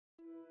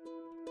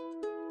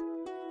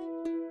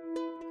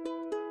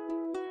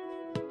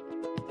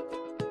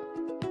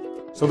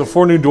So the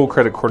 4 new dual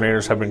credit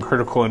coordinators have been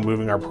critical in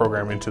moving our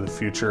program into the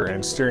future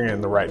and steering it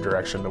in the right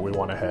direction that we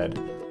want to head.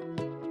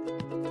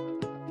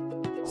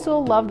 So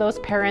love those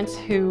parents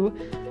who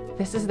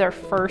this is their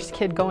first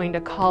kid going to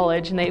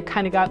college and they've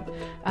kind of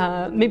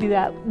got maybe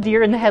that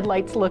deer in the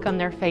headlights look on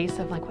their face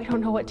of like, we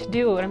don't know what to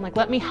do. And I'm like,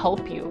 let me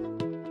help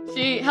you.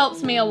 She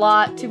helps me a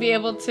lot to be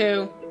able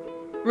to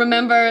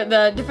remember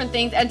the different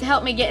things and to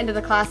help me get into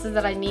the classes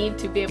that I need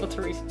to be able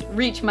to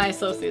reach my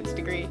associate's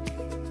degree.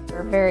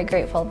 We're very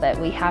grateful that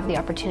we have the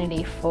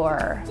opportunity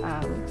for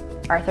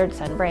our third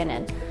son,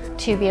 Brandon,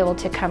 to be able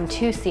to come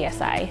to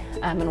CSI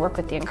and work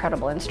with the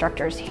incredible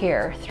instructors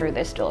here through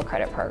this dual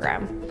credit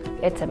program.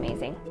 It's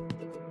amazing.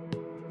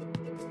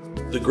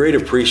 The great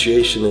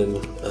appreciation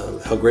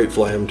and how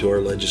grateful I am to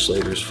our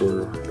legislators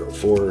for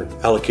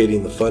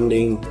allocating the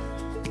funding,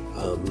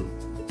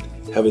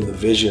 having the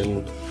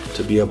vision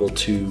to be able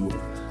to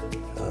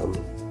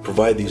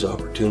provide these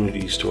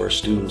opportunities to our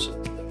students.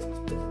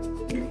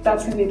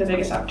 That's going to be the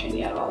biggest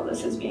opportunity out of all of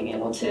this, is being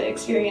able to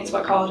experience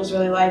what college is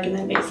really like and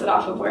then base it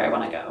off of where I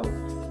want to go.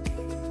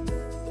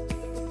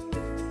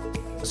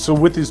 So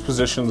with these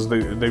positions,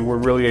 they were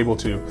really able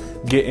to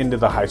get into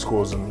the high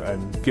schools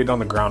and get on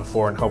the ground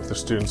floor and help the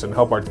students and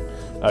help our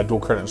dual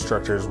credit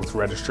instructors with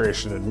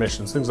registration,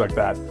 admissions, things like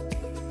that.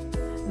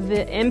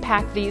 The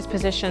impact these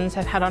positions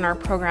have had on our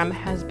program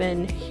has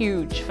been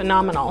huge,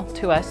 phenomenal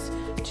to us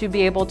to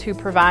be able to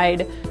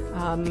provide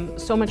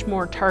so much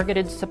more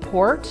targeted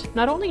support,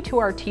 not only to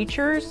our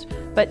teachers,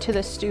 but to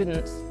the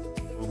students.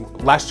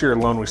 Last year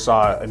alone, we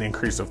saw an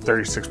increase of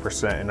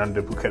 36% in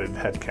unduplicated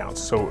head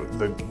counts. So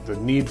the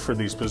need for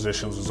these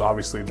positions was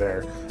obviously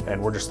there,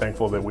 and we're just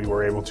thankful that we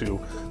were able to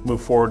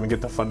move forward and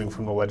get the funding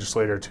from the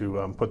legislator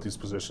to put these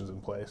positions in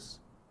place.